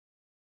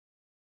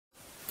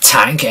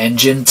Tank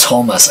Engine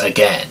Thomas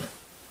again.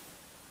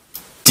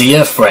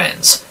 Dear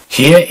friends,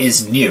 here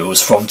is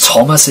news from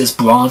Thomas's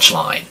branch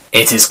line.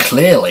 It is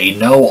clearly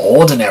no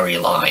ordinary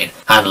line,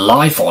 and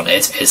life on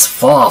it is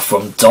far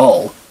from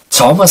dull.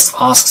 Thomas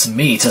asks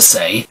me to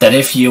say that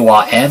if you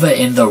are ever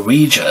in the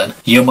region,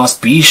 you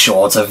must be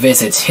sure to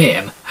visit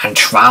him and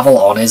travel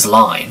on his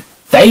line.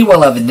 They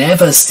will have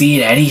never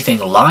seen anything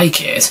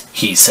like it,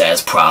 he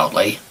says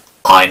proudly.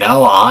 I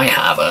know I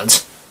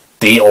haven't.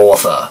 The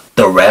author,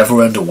 the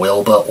Reverend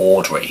Wilbur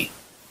Awdry.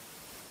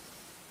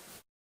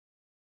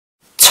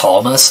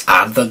 Thomas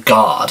and the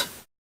Guard.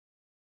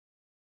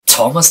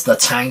 Thomas the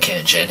Tank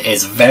Engine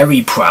is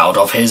very proud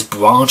of his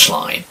branch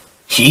line.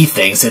 He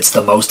thinks it's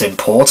the most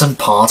important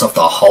part of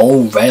the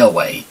whole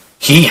railway.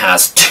 He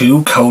has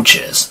 2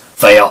 coaches.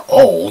 They are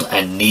old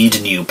and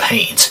need new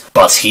paint,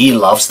 but he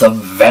loves them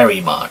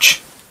very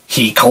much.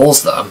 He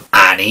calls them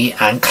Annie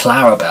and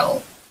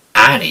Clarabelle.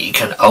 Annie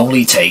can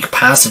only take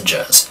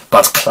passengers,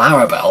 but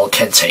Clarabelle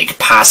can take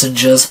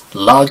passengers,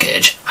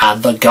 luggage,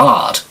 and the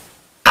guard.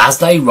 As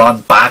they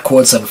run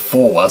backwards and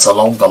forwards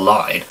along the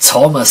line,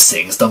 Thomas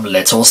sings them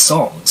little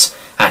songs,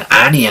 and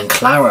Annie and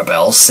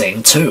Clarabelle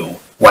sing too.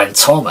 When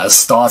Thomas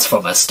starts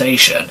from a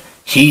station,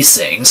 he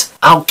sings,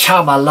 "Oh,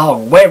 come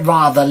along, we're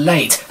rather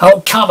late.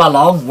 Oh, come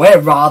along, we're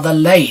rather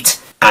late."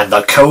 And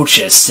the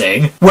coaches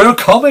sing, "We're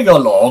coming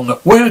along,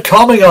 we're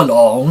coming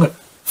along."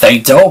 They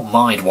don't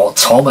mind what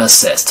Thomas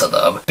says to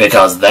them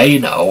because they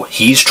know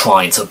he's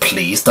trying to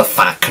please the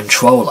Fat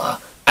Controller.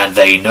 And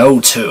they know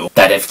too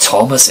that if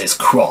Thomas is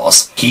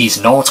cross,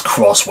 he's not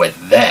cross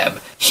with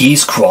them,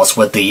 he's cross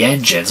with the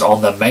engines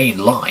on the main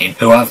line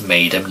who have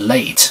made him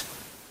late.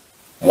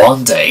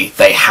 One day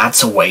they had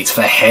to wait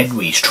for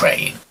Henry's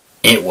train.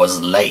 It was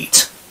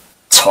late.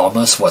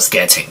 Thomas was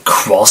getting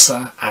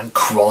crosser and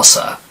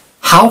crosser.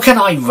 How can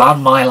I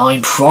run my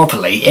line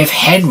properly if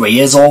Henry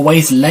is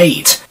always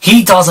late?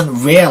 He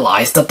doesn't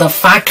realize that the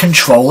Fat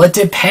Controller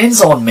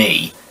depends on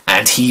me.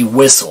 And he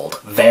whistled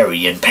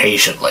very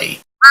impatiently.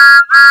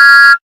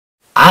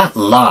 At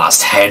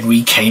last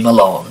Henry came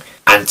along,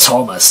 and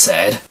Thomas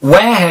said,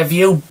 "Where have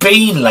you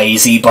been,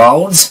 lazy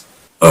bones?"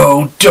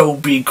 "Oh,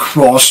 don't be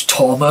cross,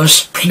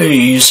 Thomas,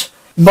 please.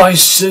 My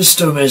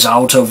system is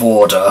out of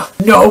order.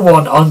 No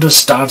one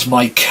understands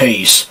my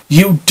case.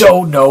 You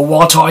don't know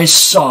what I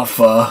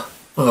suffer.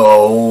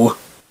 Oh."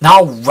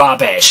 "No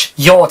rubbish!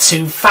 You're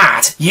too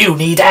fat! You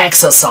need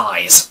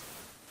exercise!"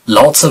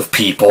 Lots of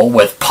people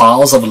with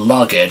piles of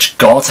luggage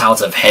got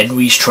out of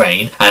Henry's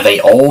train and they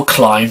all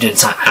climbed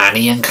into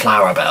Annie and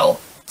Clarabelle.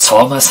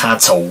 Thomas had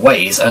to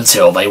wait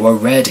until they were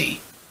ready.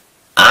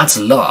 At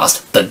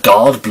last, the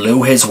guard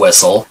blew his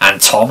whistle and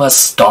Thomas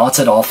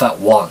started off at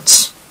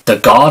once. The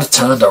guard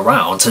turned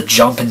around to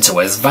jump into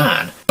his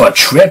van, but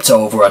tripped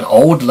over an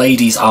old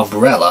lady's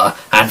umbrella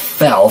and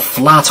fell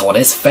flat on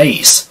his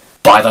face.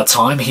 By the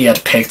time he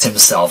had picked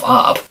himself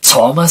up,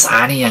 Thomas,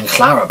 Annie and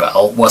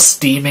Clarabelle were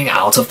steaming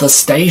out of the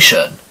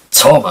station.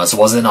 Thomas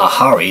was in a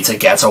hurry to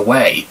get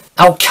away.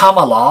 "Oh, come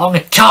along,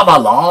 come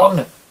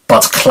along!"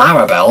 But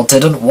Clarabelle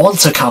didn't want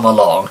to come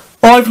along.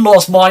 "I've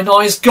lost my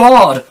nice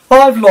guard!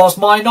 I've lost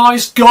my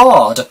nice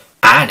guard!"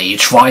 Annie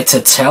tried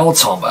to tell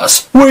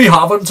Thomas, "We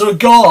haven't a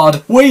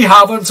guard! We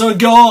haven't a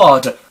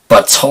guard!"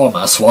 But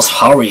Thomas was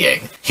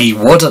hurrying. He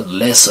wouldn't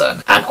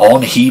listen, and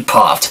on he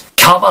puffed.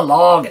 "Come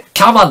along!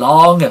 Come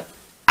along!"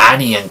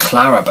 Annie and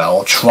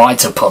Clarabelle tried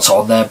to put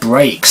on their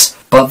brakes,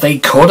 but they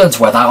couldn't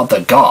without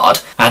the guard,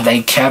 and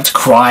they kept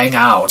crying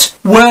out,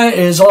 "Where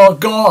is our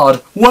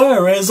guard?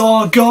 Where is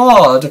our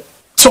guard?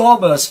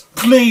 Thomas,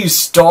 please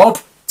stop!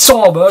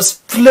 Thomas,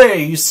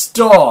 please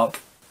stop!"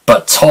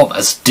 But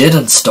Thomas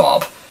didn't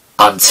stop,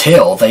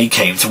 until they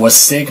came to a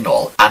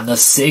signal, and the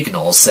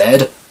signal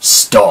said,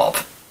 "Stop."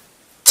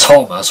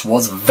 Thomas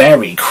was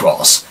very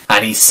cross,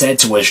 and he said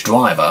to his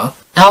driver,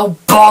 "Oh,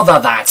 bother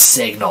that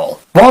signal!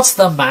 What's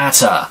the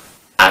matter?"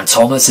 And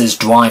Thomas's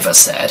driver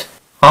said,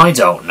 "I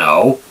don't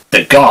know.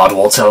 The guard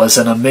will tell us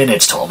in a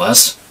minute,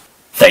 Thomas."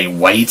 They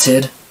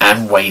waited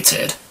and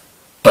waited,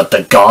 but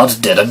the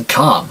guard didn't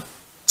come.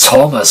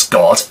 Thomas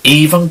got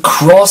even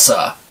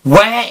crosser.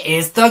 "Where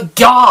is the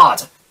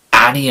guard?"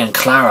 Annie and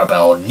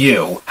Clarabelle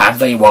knew, and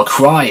they were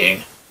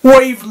crying,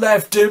 "We've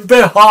left him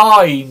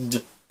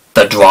behind!"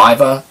 The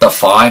driver, the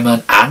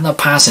fireman, and the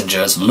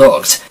passengers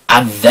looked,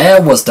 and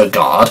there was the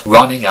guard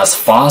running as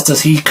fast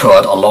as he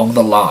could along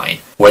the line,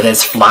 with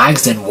his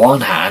flags in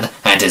one hand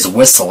and his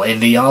whistle in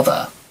the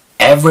other.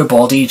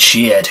 Everybody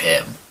cheered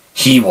him.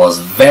 He was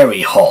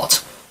very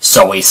hot,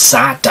 so he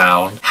sat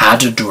down,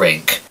 had a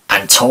drink,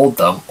 and told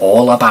them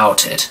all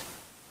about it.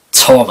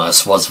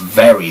 Thomas was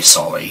very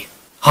sorry.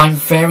 "I'm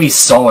very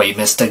sorry,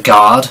 Mr.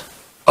 Guard."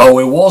 "Oh,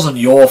 it wasn't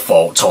your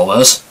fault,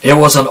 Thomas. It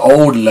was an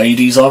old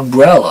lady's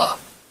umbrella.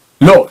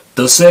 Look,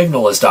 the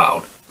signal is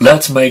down.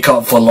 Let's make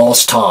up for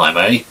lost time,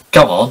 eh?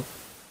 Come on."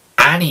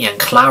 Annie and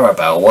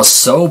Clarabelle were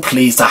so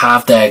pleased to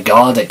have their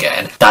guard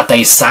again that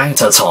they sang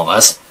to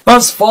Thomas,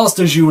 "As fast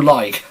as you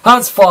like,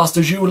 as fast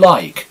as you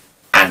like."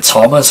 And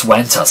Thomas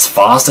went as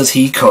fast as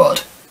he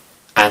could.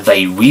 And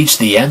they reached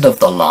the end of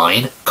the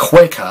line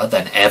quicker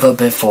than ever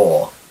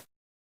before.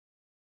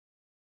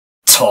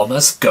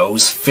 Thomas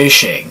Goes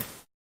Fishing.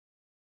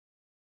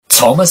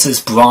 Thomas's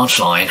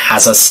branch line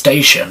has a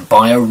station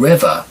by a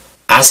river.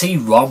 As he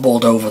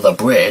rumbled over the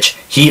bridge,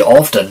 he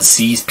often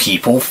sees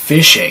people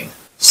fishing.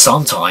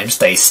 Sometimes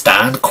they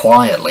stand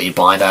quietly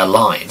by their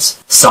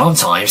lines.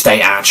 Sometimes they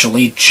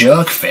actually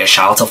jerk fish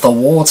out of the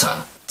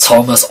water.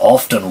 Thomas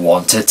often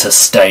wanted to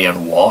stay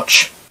and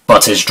watch,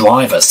 but his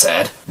driver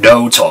said,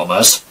 "No,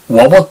 Thomas,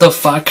 what would the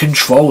Fat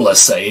Controller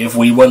say if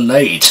we were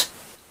late?"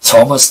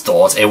 Thomas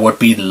thought it would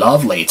be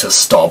lovely to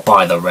stop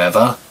by the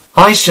river.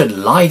 "I should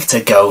like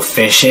to go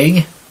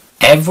fishing."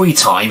 Every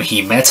time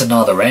he met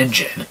another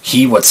engine,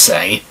 he would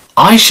say,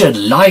 "I should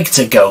like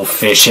to go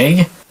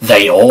fishing."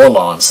 They all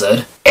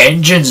answered,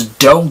 "Engines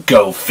don't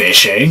go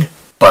fishing."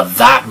 But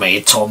that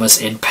made Thomas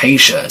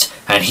impatient,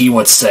 and he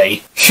would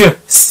say, "Phew,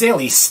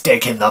 silly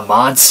stick in the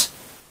mud."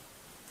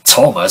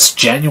 Thomas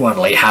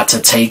genuinely had to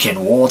take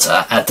in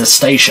water at the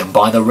station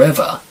by the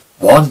river.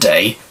 One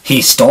day, he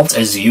stopped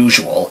as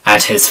usual,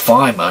 and his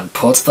fireman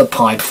put the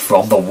pipe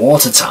from the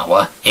water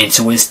tower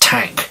into his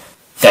tank.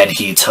 Then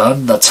he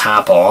turned the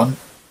tap on,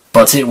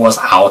 but it was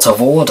out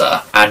of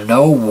order, and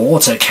no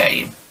water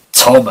came.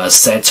 Thomas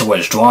said to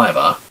his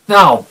driver,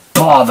 "Oh,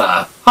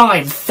 bother,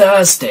 I'm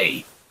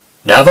thirsty."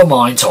 "Never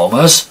mind,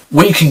 Thomas,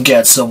 we can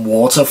get some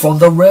water from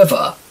the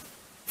river."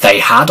 They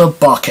had a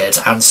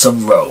bucket and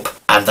some rope,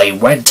 and they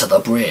went to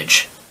the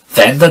bridge.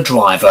 Then the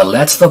driver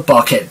let the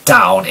bucket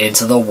down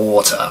into the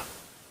water.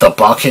 The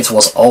bucket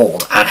was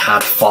old and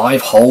had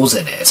 5 holes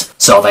in it,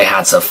 so they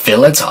had to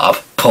fill it up,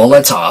 pull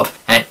it up,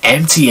 and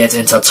empty it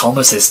into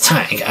Thomas's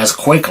tank as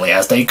quickly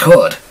as they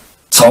could.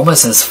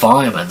 Thomas's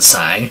fireman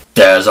sang,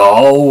 "There's a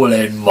hole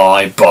in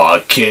my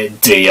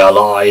bucket, dear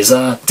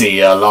Liza,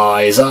 dear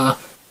Liza."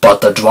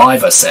 But the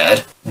driver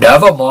said,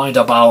 "Never mind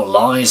about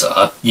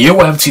Liza,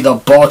 you empty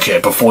the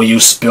bucket before you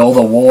spill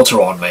the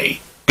water on me.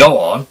 Go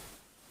on."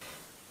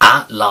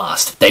 At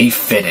last they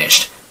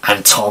finished,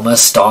 and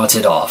Thomas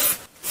started off.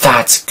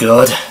 "That's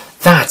good,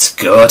 that's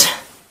good."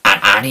 And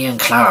Annie and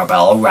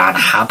Clarabelle ran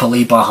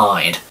happily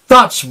behind.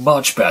 "That's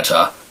much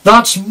better,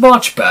 that's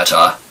much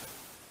better."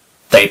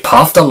 They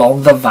puffed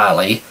along the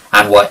valley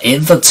and were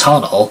in the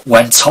tunnel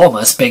when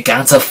Thomas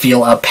began to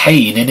feel a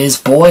pain in his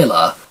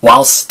boiler,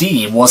 while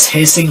steam was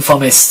hissing from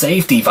his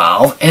safety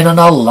valve in an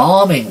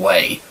alarming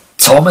way.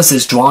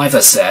 Thomas's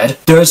driver said,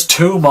 "There's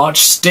too much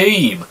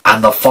steam,"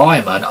 and the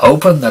fireman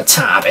opened the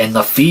tap in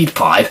the feed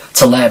pipe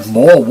to let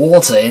more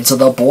water into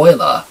the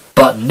boiler,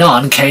 but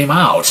none came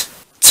out.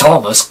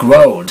 Thomas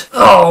groaned,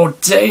 "Oh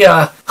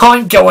dear,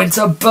 I'm going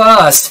to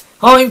burst!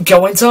 I'm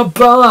going to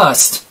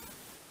burst!"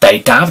 They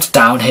damped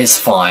down his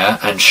fire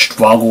and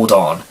struggled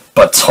on,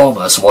 but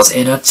Thomas was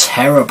in a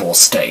terrible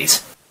state.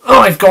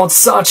 "I've got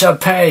such a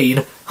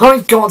pain!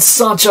 I've got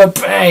such a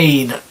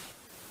pain!"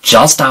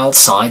 Just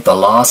outside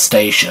the last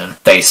station,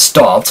 they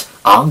stopped,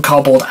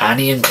 uncoupled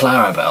Annie and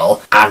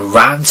Clarabelle, and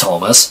ran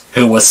Thomas,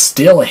 who was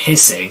still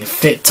hissing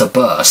fit to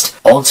burst,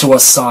 onto a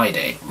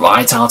siding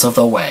right out of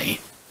the way.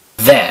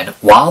 Then,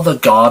 while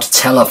the guard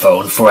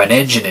telephoned for an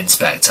engine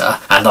inspector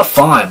and the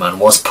fireman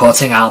was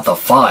putting out the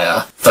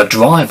fire, the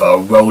driver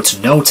wrote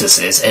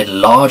notices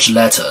in large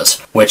letters,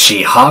 which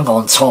he hung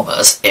on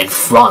Thomas in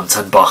front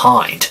and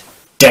behind.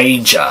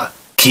 "Danger!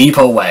 Keep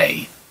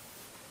away!"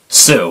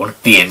 Soon,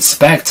 the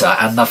inspector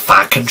and the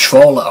Fat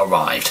Controller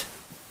arrived.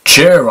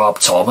 "Cheer up,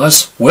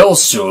 Thomas, we'll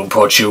soon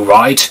put you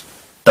right."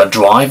 The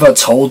driver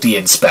told the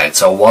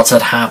inspector what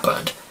had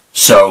happened.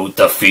 "So,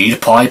 the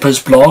feed pipe is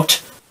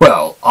blocked?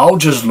 Well, I'll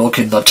just look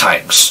in the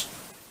tanks."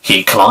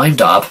 He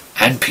climbed up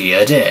and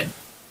peered in.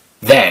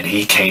 Then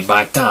he came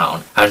back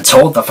down and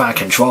told the Fat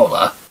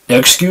Controller,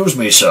 "Excuse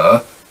me,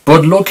 sir,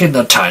 but look in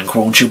the tank,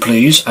 won't you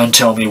please, and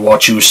tell me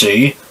what you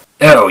see?"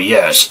 "Oh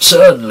yes,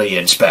 certainly,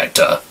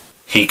 Inspector."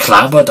 He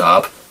clambered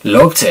up,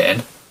 looked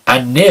in,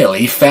 and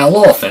nearly fell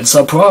off in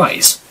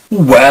surprise.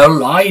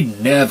 "Well, I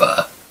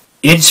never!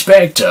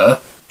 Inspector,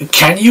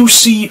 can you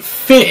see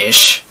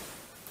fish?"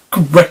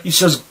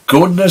 "Gracious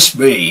goodness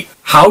me!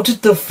 How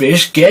did the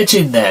fish get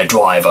in there,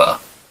 driver?"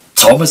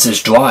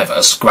 Thomas's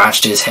driver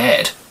scratched his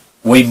head.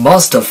 "We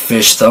must have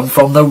fished them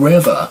from the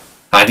river,"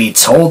 and he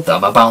told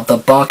them about the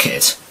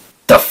bucket.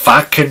 The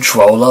Fat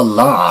Controller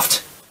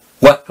laughed.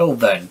 "Well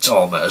then,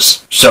 Thomas,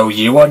 so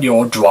you and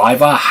your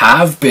driver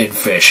have been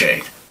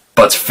fishing.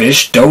 But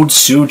fish don't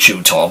suit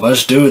you,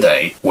 Thomas, do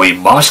they? We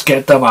must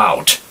get them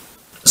out."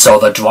 So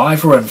the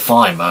driver and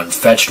fireman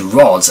fetched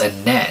rods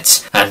and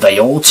nets, and they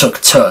all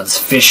took turns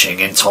fishing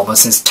in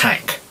Thomas's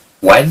tank.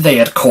 When they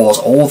had caught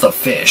all the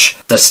fish,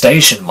 the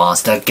station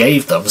master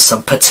gave them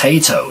some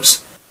potatoes.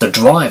 The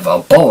driver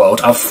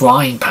borrowed a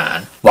frying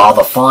pan, while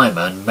the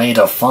fireman made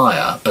a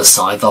fire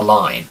beside the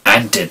line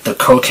and did the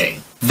cooking.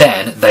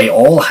 Then they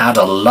all had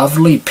a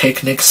lovely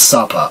picnic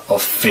supper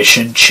of fish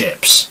and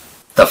chips.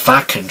 The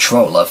Fat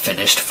Controller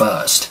finished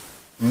first.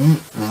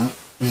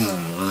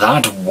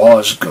 That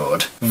was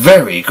good.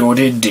 Very good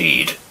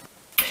indeed.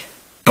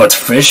 But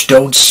fish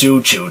don't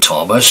suit you,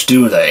 Thomas,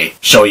 do they?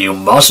 So you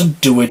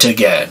mustn't do it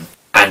again."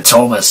 And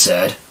Thomas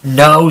said,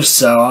 "No,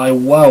 sir, I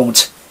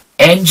won't.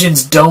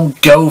 Engines don't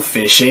go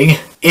fishing.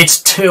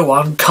 It's too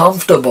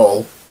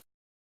uncomfortable.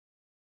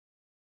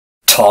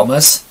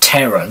 Thomas,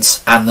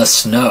 Terence, and the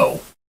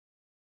Snow.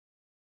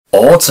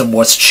 Autumn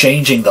was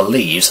changing the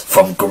leaves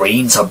from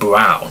green to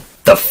brown.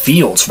 The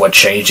fields were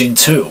changing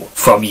too,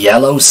 from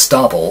yellow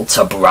stubble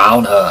to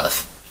brown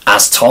earth.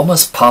 As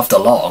Thomas puffed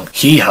along,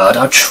 he heard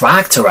a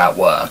tractor at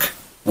work.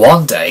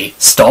 One day,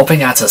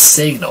 stopping at a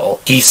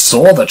signal, he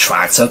saw the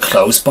tractor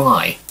close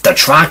by. The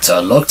tractor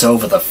looked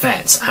over the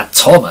fence at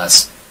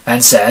Thomas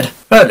and said,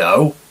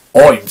 "Hello,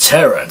 I'm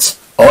Terence.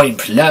 I'm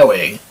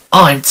ploughing.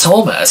 I'm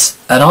Thomas,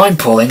 and I'm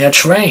pulling a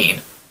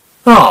train."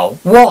 "Oh,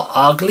 what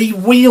ugly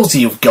wheels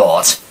you've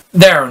got."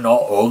 "They're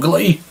not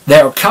ugly.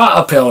 They're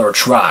caterpillar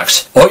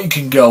tracks. I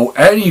can go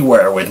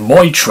anywhere with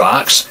my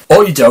tracks.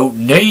 I don't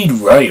need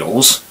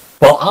rails."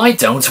 "Well, I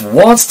don't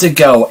want to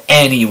go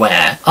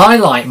anywhere. I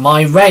like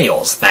my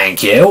rails,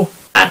 thank you."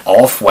 And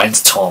off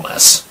went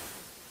Thomas.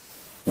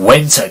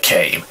 Winter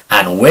came,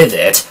 and with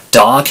it,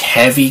 dark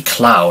heavy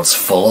clouds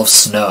full of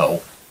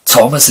snow.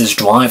 Thomas's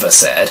driver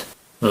said,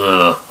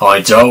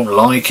 I don't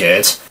like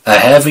it. A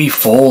heavy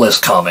fall is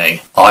coming.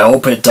 I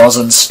hope it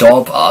doesn't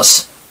stop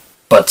us."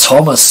 But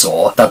Thomas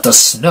saw that the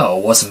snow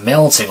was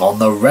melting on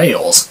the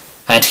rails,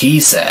 and he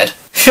said,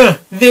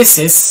 "This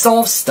is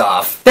soft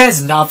stuff.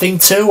 There's nothing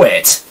to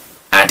it."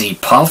 And he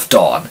puffed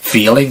on,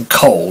 feeling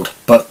cold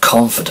but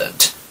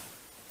confident.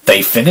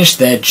 They finished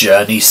their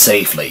journey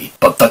safely,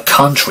 but the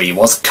country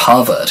was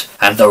covered,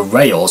 and the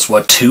rails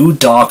were two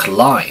dark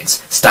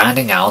lines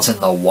standing out in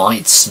the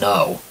white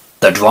snow.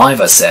 The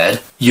driver said,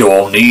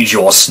 "You'll need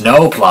your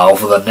snowplow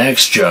for the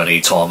next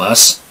journey,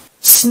 Thomas."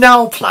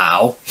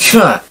 "Snowplow?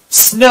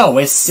 Snow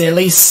is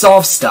silly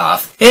soft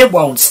stuff. It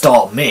won't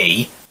stop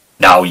me."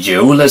 "Now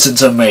you listen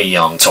to me,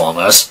 young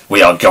Thomas.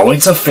 We are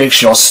going to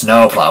fix your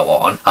snowplow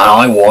on, and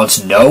I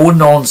want no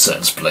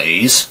nonsense,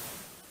 please."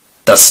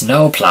 The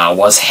snowplow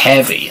was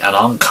heavy and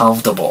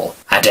uncomfortable,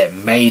 and it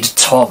made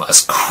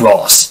Thomas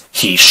cross.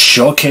 He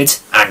shook it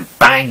and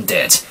banged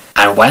it,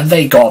 and when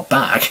they got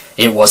back,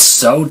 it was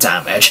so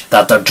damaged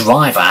that the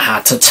driver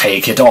had to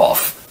take it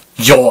off.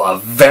 "You're a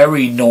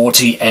very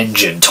naughty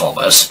engine,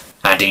 Thomas,"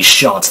 and he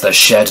shut the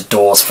shed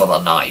doors for the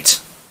night.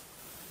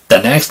 The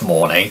next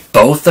morning,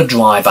 both the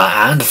driver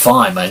and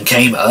fireman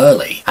came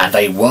early, and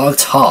they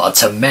worked hard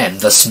to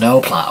mend the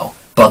snowplow,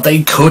 but they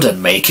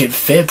couldn't make it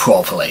fit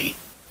properly.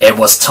 It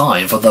was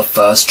time for the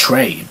first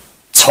train.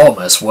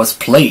 Thomas was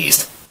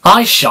pleased.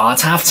 "I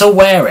shan't have to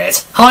wear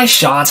it. I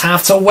shan't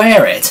have to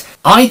wear it.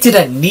 I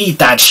didn't need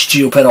that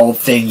stupid old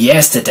thing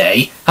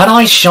yesterday, and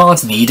I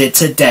shan't need it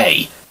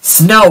today.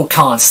 Snow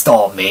can't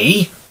stop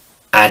me."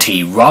 And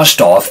he rushed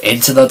off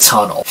into the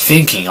tunnel,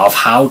 thinking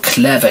of how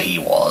clever he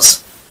was.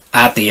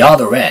 At the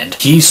other end,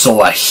 he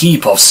saw a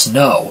heap of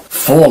snow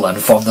fallen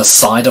from the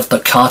side of the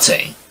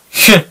cutting.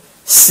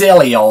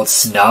 "Silly old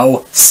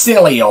snow!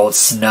 Silly old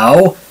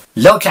snow!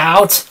 Look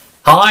out!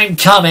 I'm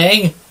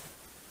coming!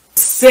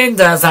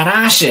 Cinders and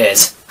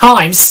ashes!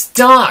 I'm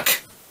stuck!"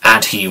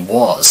 And he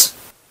was.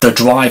 The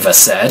driver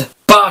said,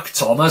 "Back,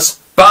 Thomas!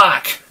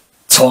 Back!"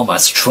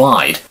 Thomas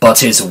tried, but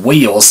his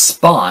wheels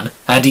spun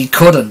and he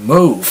couldn't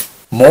move.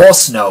 More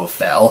snow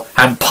fell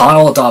and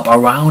piled up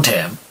around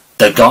him.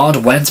 The guard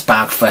went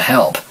back for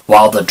help,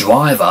 while the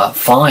driver,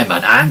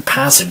 fireman and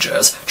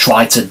passengers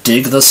tried to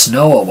dig the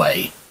snow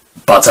away.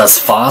 But as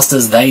fast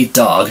as they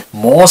dug,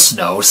 more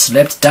snow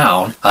slipped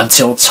down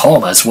until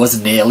Thomas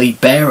was nearly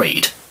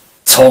buried.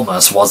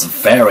 Thomas was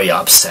very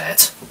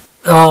upset.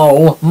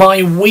 "Oh,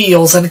 my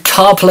wheels and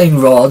coupling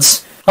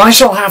rods! I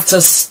shall have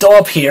to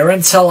stop here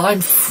until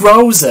I'm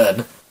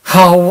frozen.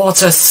 Oh,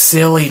 what a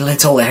silly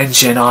little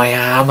engine I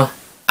am."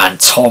 And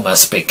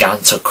Thomas began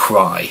to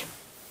cry.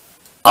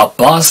 A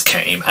bus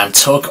came and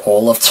took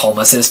all of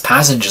Thomas's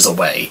passengers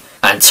away,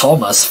 and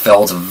Thomas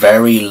felt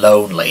very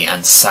lonely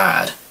and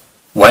sad.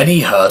 When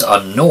he heard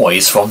a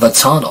noise from the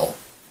tunnel.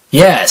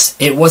 Yes,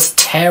 it was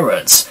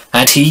Terence,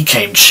 and he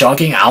came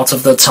chugging out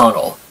of the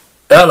tunnel.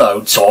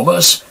 "Hello,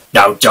 Thomas.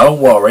 Now don't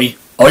worry,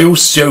 I'll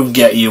soon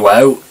get you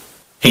out."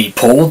 He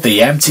pulled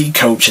the empty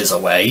coaches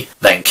away,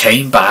 then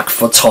came back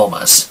for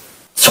Thomas.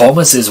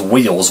 Thomas's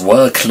wheels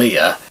were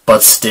clear,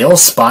 but still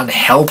spun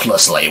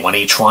helplessly when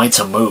he tried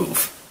to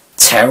move.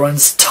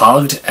 Terence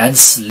tugged and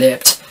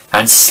slipped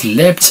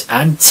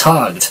and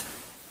tugged.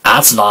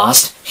 At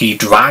last, he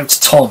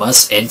dragged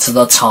Thomas into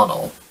the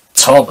tunnel.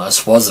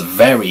 Thomas was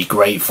very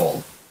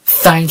grateful.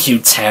 "Thank you,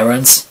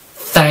 Terence.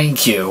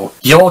 Thank you.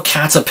 Your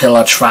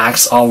caterpillar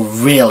tracks are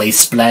really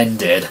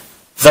splendid."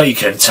 "They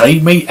can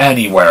take me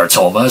anywhere,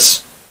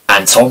 Thomas."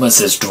 And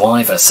Thomas's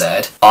driver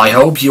said, "I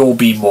hope you'll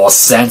be more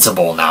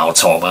sensible now,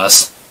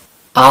 Thomas."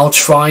 "I'll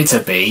try to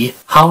be.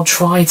 I'll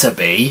try to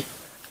be."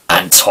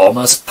 And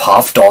Thomas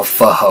puffed off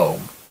for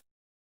home.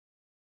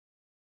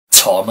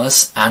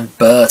 Thomas and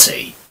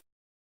Bertie.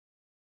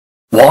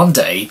 One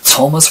day,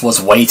 Thomas was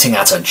waiting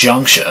at a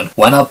junction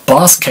when a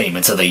bus came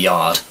into the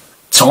yard.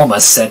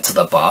 Thomas said to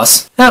the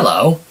bus,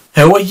 "Hello,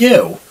 who are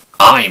you?"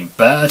 "I'm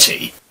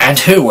Bertie." "And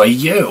who are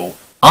you?"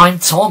 "I'm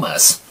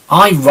Thomas.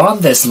 I run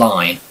this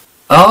line."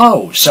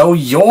 "Oh, so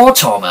you're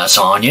Thomas,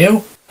 aren't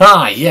you?"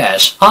 Ah,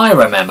 yes, I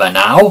remember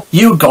now.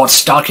 You got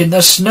stuck in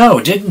the snow,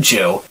 didn't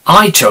you?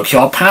 I took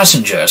your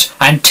passengers,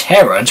 and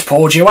Terrence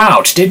pulled you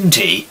out, didn't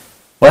he?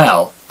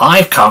 Well,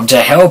 I've come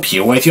to help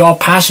you with your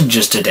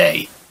passengers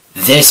today.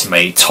 This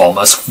made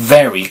Thomas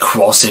very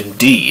cross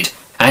indeed,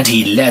 and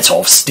he let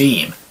off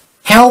steam.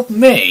 Help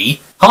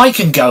me? I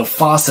can go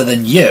faster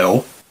than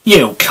you.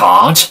 You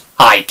can't.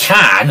 I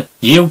can.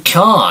 You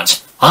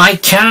can't. I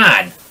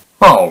can.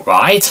 All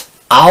right,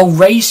 I'll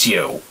race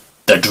you.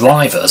 The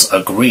drivers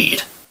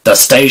agreed. The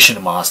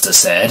station master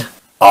said,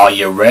 Are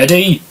you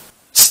ready?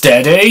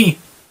 Steady?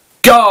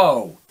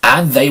 Go!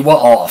 And they were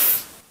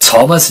off.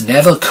 Thomas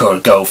never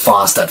could go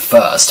fast at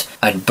first,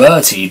 and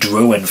Bertie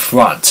drew in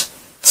front.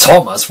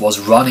 Thomas was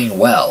running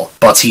well,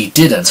 but he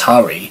didn't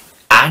hurry.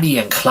 Annie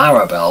and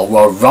Clarabelle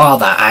were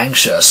rather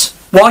anxious.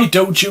 Why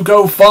don't you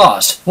go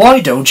fast? Why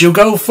don't you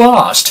go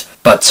fast?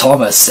 But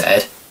Thomas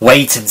said,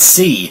 Wait and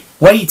see.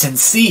 Wait and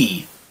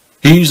see.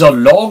 He's a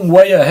long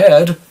way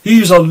ahead.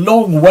 He's a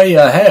long way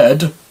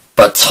ahead.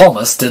 But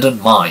Thomas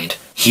didn't mind.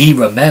 He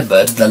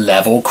remembered the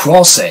level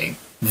crossing.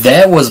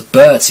 There was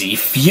Bertie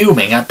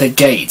fuming at the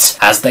gates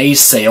as they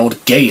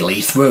sailed gaily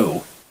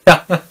through.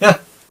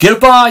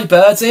 Goodbye,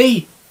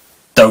 Bertie!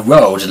 The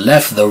road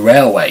left the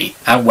railway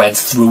and went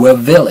through a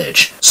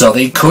village, so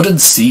they couldn't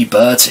see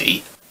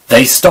Bertie.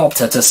 They stopped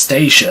at a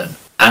station,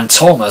 and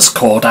Thomas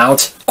called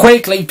out,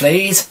 Quickly,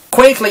 please!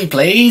 Quickly,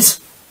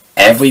 please!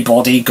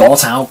 Everybody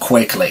got out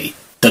quickly.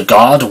 The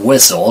guard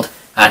whistled,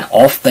 and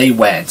off they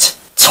went.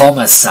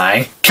 Thomas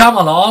sang, Come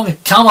along,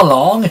 come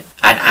along,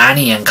 and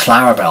Annie and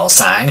Clarabelle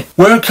sang,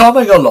 We're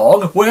coming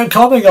along, we're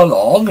coming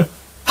along.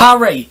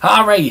 Hurry,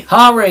 hurry,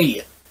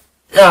 hurry!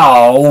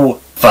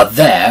 Oh! For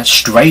there,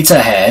 straight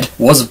ahead,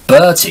 was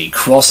Bertie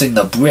crossing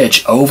the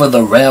bridge over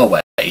the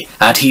railway,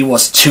 and he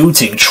was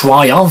tooting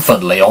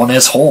triumphantly on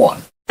his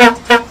horn.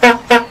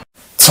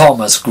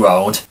 Thomas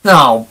groaned,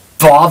 Oh,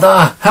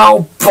 bother!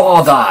 How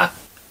bother!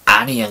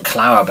 Annie and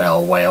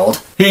Clarabelle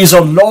wailed, He's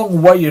a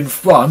long way in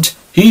front!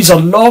 He's a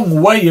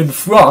long way in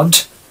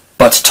front!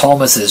 But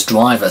Thomas's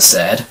driver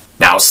said,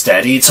 Now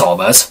steady,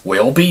 Thomas,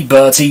 we'll beat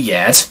Bertie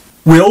yet.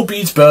 We'll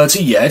beat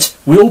Bertie yet.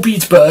 We'll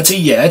beat Bertie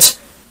yet.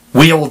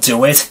 We'll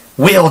do it.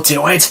 We'll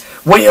do it.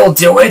 We'll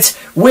do it.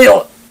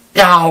 We'll...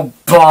 Oh,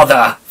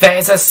 bother!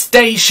 There's a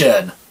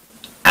station!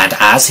 And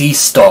as he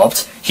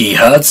stopped, he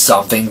heard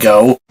something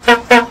go,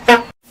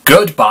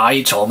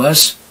 Goodbye,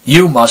 Thomas.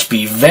 You must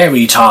be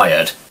very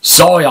tired.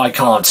 Sorry I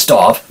can't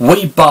stop.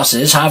 We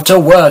buses have to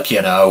work,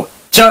 you know.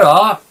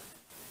 Ta-ra!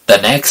 The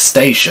next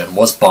station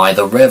was by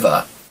the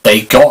river.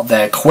 They got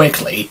there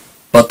quickly,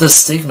 but the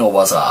signal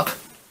was up.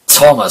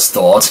 Thomas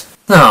thought,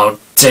 Oh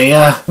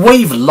dear,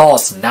 we've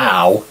lost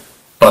now.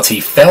 But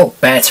he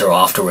felt better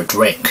after a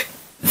drink.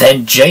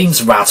 Then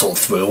James rattled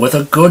through with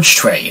a goods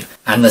train,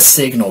 and the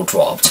signal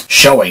dropped,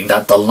 showing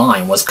that the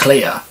line was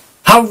clear.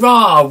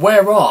 Hurrah,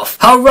 we're off!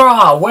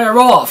 Hurrah, we're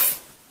off!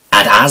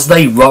 And as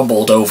they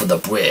rumbled over the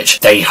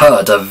bridge, they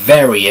heard a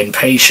very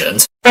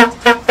impatient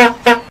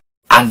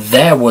and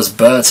there was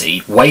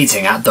Bertie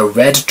waiting at the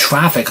red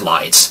traffic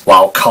lights,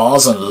 while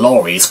cars and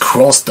lorries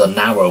crossed the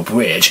narrow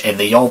bridge in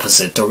the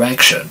opposite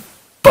direction.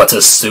 But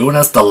as soon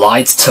as the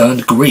lights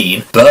turned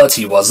green,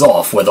 Bertie was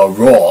off with a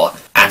roar,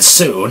 and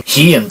soon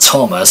he and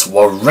Thomas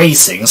were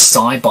racing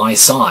side by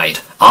side,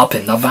 up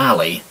in the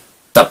valley.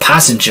 The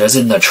passengers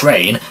in the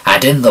train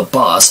and in the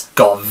bus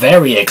got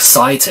very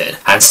excited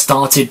and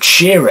started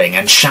cheering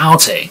and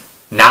shouting.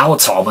 Now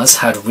Thomas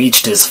had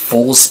reached his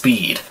full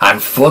speed,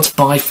 and foot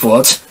by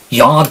foot,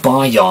 yard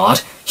by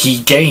yard,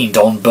 he gained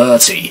on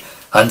Bertie,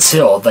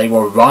 until they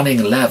were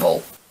running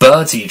level.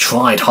 Bertie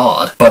tried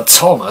hard, but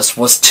Thomas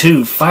was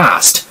too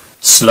fast.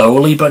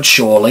 Slowly but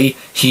surely,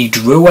 he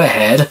drew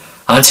ahead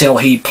until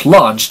he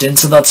plunged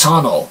into the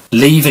tunnel,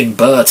 leaving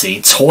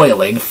Bertie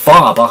toiling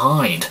far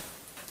behind.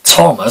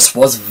 Thomas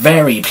was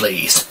very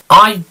pleased.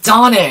 I've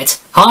done it!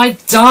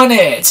 I've done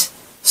it!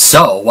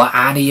 So were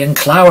Annie and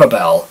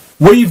Clarabelle.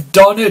 We've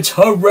done it,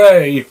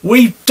 hooray!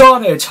 We've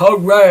done it,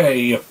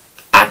 hooray!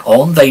 And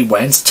on they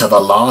went to the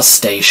last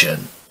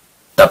station.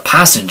 The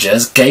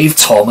passengers gave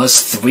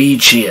Thomas 3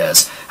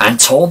 cheers and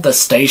told the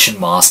station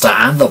master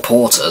and the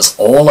porters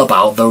all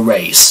about the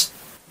race.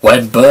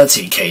 When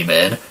Bertie came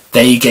in,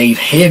 they gave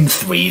him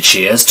 3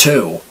 cheers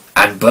too,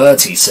 and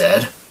Bertie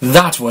said,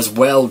 That was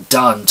well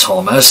done,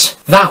 Thomas.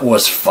 That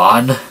was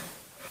fun.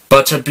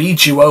 But to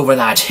beat you over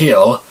that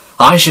hill,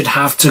 I should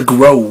have to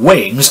grow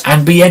wings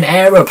and be an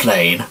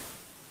aeroplane.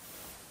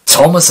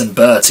 Thomas and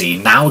Bertie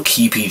now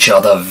keep each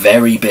other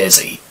very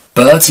busy.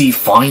 Bertie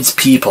finds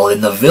people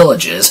in the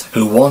villages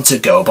who want to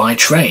go by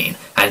train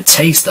and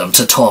takes them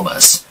to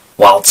Thomas,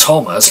 while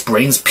Thomas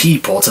brings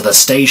people to the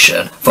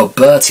station for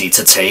Bertie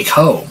to take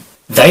home.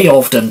 They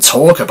often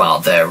talk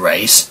about their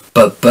race,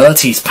 but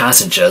Bertie's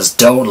passengers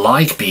don't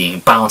like being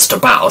bounced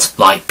about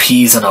like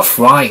peas in a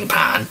frying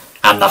pan,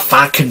 and the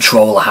Fat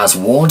Controller has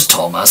warned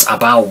Thomas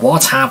about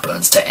what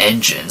happens to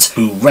engines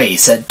who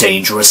race at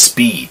dangerous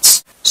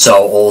speeds. So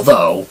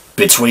although,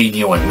 between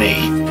you and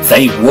me,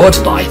 they would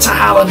like to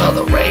have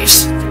another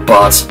race,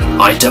 but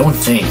I don't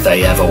think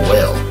they ever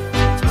will.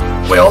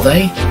 Will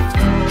they?